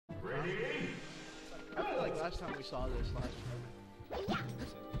I feel like last time we saw this last time.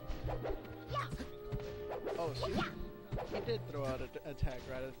 Oh, see? He did throw out an attack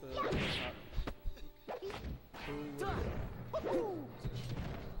right at the top.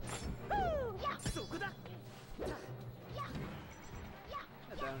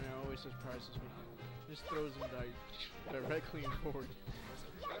 That down there always surprises me. Just throws him directly forward.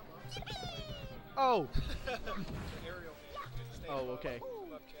 Oh! Oh, okay.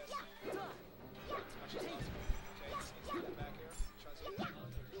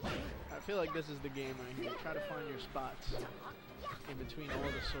 I feel like this is the game right here. Try to find your spots in between all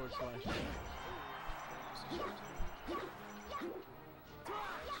the sword slashes.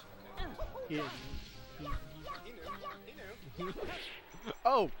 Yeah. He knew.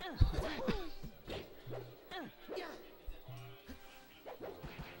 Oh!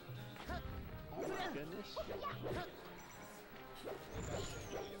 Oh my goodness.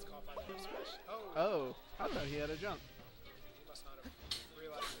 Oh, I thought he had a jump. He must not have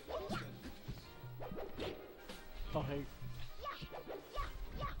realized that he lost it. Oh, hey.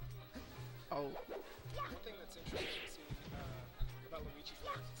 Oh. One thing that's interesting to see about Luigi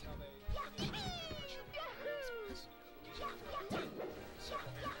players is how they initially put pressure with their areas, because Luigi can throw out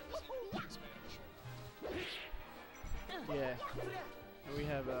several areas in the span of a short time. Yeah. And we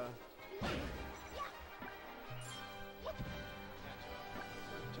have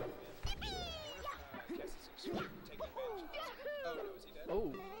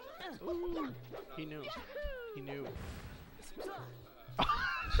Oh. Ooh. He knew. He knew.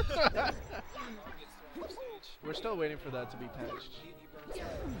 We're still waiting for that to be patched.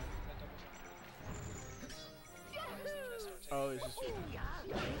 Oh, it's just...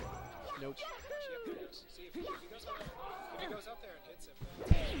 Nope. See, if he goes out there and hits him,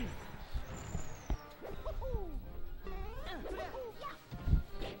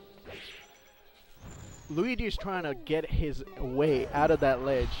 Luigi's trying to get his way out of that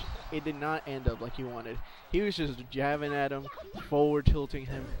ledge. It did not end up like he wanted. He was just jabbing at him, forward tilting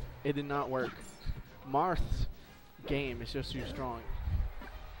him. It did not work. Marth's game is just too strong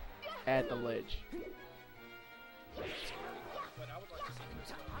at the ledge. but I would like to see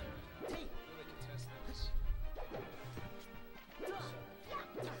Chris really contest this.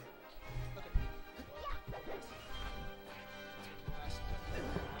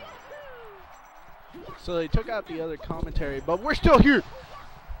 So they took out the other commentary, but we're still here.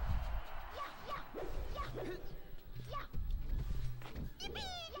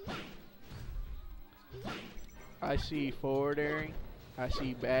 I see forward airing. I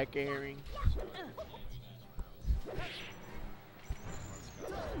see back airing.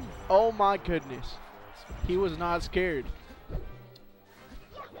 Oh my goodness. He was not scared.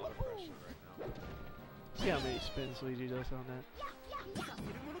 See how many spins Luigi does on that.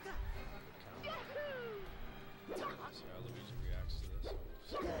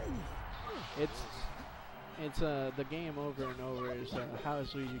 It's the game over and over is how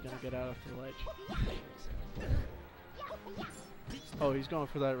is Luigi gonna get out of the ledge? Oh, he's going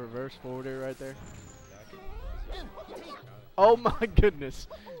for that reverse forward air right there. Oh my goodness!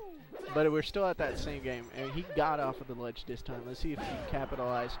 But we're still at that same game, and he got off of the ledge this time. Let's see if he can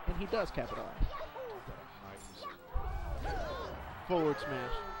capitalize, and he does capitalize. Forward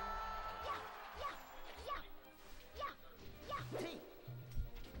smash.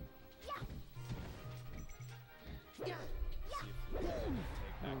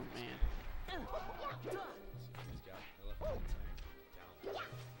 Oh man.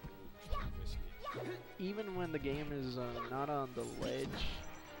 Even when the game is not on the ledge,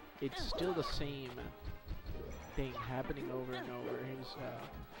 it's still the same thing happening over and over. He's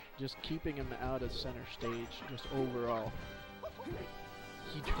just keeping him out of center stage, just overall.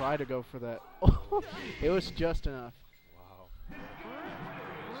 He tried to go for that. It was just enough. Wow.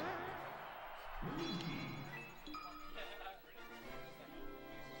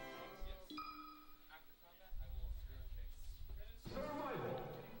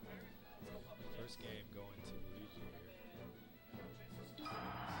 First game going to Luigi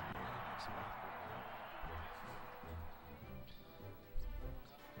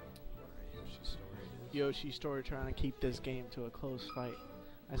here. Yoshi's Story trying to keep this game to a close fight.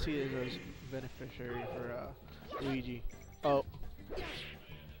 I see it as beneficiary for Luigi. Oh.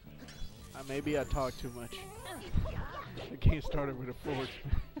 Maybe I talked too much. The game started with a forward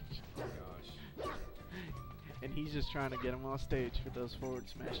smash. Oh gosh. And he's just trying to get him off stage for those forward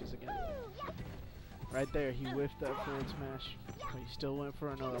smashes again. Right there, he whiffed that forward smash. But he still went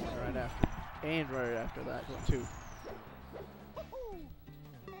for another one right after. And right after that one too.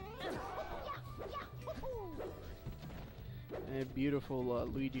 And beautiful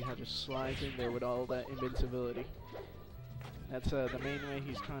Luigi how just slides in there with all that invincibility. That's the main way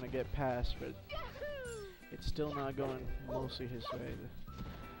he's trying to get past, but it's still not going mostly his way.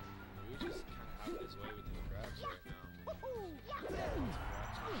 Luigi's kind of having his way with his grabs right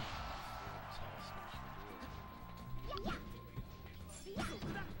now.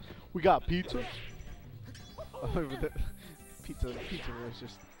 We got pizza. Over the pizza was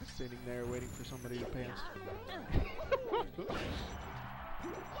just sitting there waiting for somebody to pass.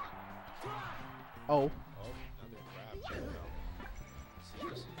 Oh.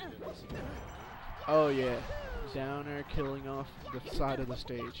 Oh yeah. Downer killing off the side of the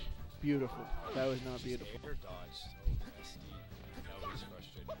stage. Beautiful. That was not beautiful.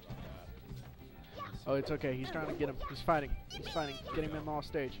 Oh, it's okay. He's trying to get him. He's fighting. He's fighting. Getting him off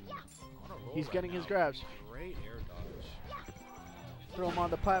stage. He's getting his grabs. Great air dodge. Throw him on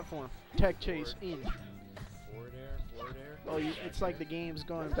the platform. Tech chase in. Forward air, forward air. Oh, it's like the game's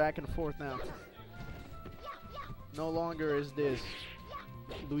going back and forth now. No longer is this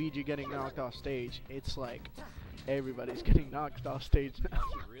Luigi getting knocked off stage. It's like everybody's getting knocked off stage now.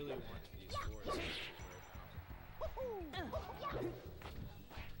 You really want these forward smashes right now.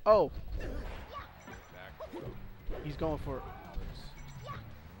 Oh. Back. He's going for it.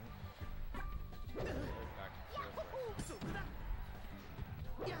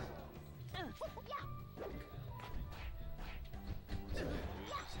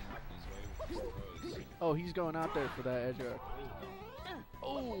 Oh, he's going out there for that edge guard.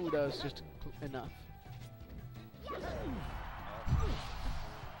 Oh, that was just enough.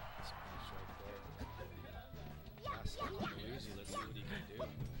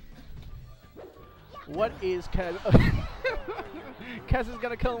 What is Kaz? Kaz is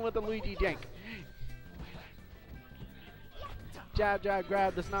gonna kill him with the Luigi jank. Jab, jab,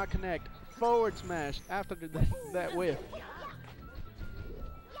 grab does not connect. Forward smash after that whiff.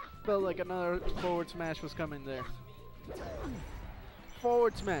 Felt like another forward smash was coming there.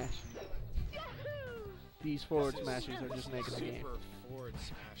 Forward smash. These forward smashes are just making the game. Forward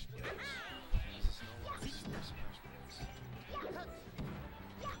smash breaks.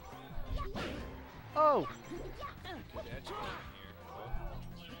 Oh! Good edge guard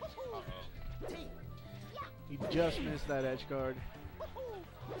here. He just missed that edge guard.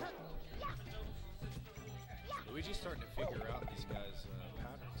 Luigi's starting to figure out these guys'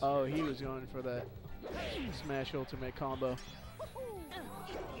 patterns. Oh, he was going for that smash ultimate combo.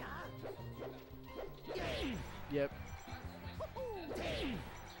 Yep.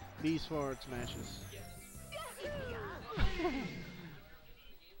 These forward smashes.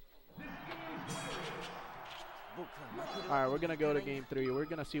 Alright, we're gonna go to game 3. We're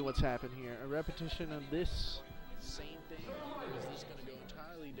gonna see what's happened here. A repetition of this same thing, or is this gonna go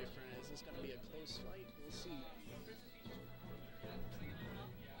entirely different? Is this gonna be a close fight? We'll see.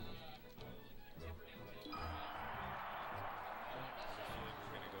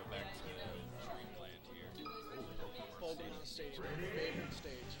 Pokemon stage, my favorite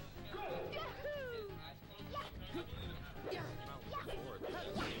stage.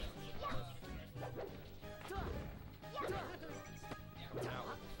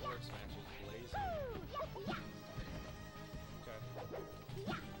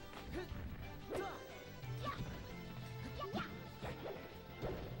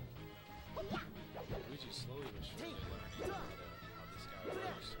 Slowly but surely learning how this guy works with the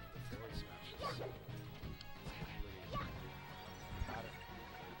forward smashes.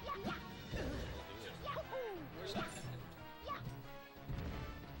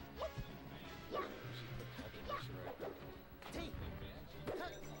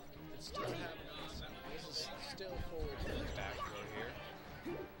 It's still happening. This is still forward. Back throw here.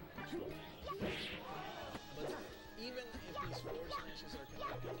 But even if these forward smashes are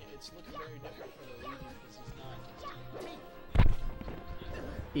connecting, it's looking very different for the Luigi because he's not.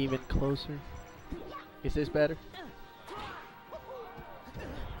 Even closer. Is this better?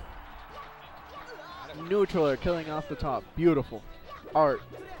 Neutraler killing off the top. Beautiful. Art.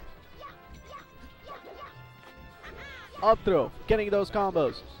 Up throw. Getting those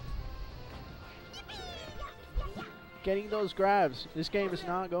combos. Getting those grabs. This game is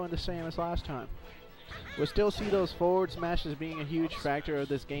not going the same as last time. We'll still see those forward smashes being a huge factor of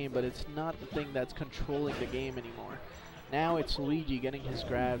this game, but it's not the thing that's controlling the game anymore. Now it's Luigi getting his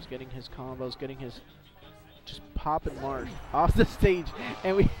grabs, getting his combos, getting his just popping Marsh off the stage,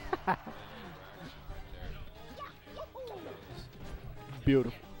 and we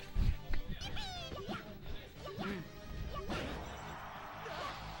beautiful.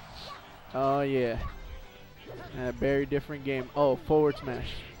 Oh yeah, a very different game. Oh, forward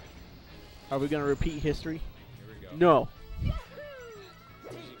smash. Are we gonna repeat history? Here we go. No.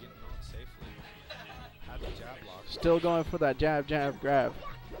 Still going for that jab, jab, grab.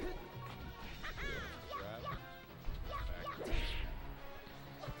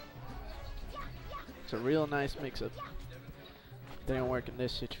 It's a real nice mix-up. Didn't work in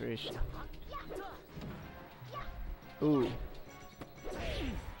this situation. Ooh.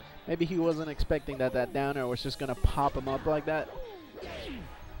 Maybe he wasn't expecting that downer was just gonna pop him up like that.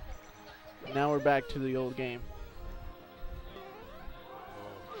 Now we're back to the old game.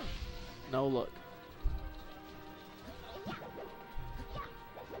 No look.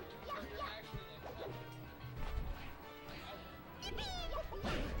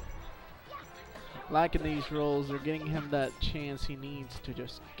 Liking these rolls, they're getting him that chance he needs to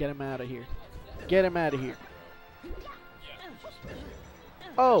just get him out of here. Get him out of here.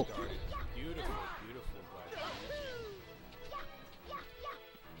 Oh! Beautiful, beautiful.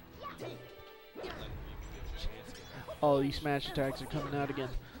 Oh, these smash attacks are coming out again.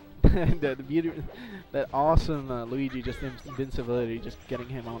 the beauty, that awesome Luigi just invincibility, just getting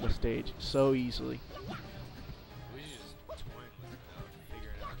him on the stage so easily. Luigi's just toying with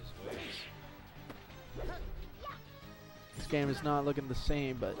figuring out his ways. This game is not looking the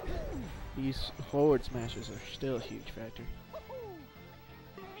same, but these forward smashes are still a huge factor.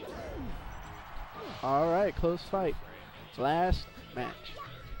 Alright, close fight. Last match.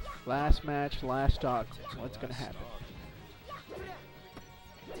 Last match, last talk. What's gonna happen?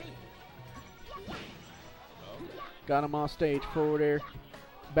 Got him off stage, forward air,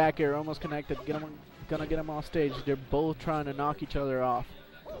 back air, almost connected. Gonna get him off stage. They're both trying to knock each other off.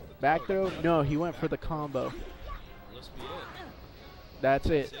 Back throw? No, he went for the combo. That's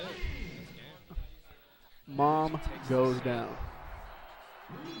it. Mom goes down.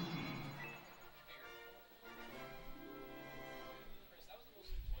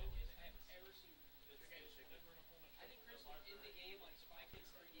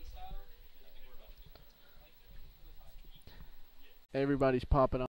 Everybody's popping up.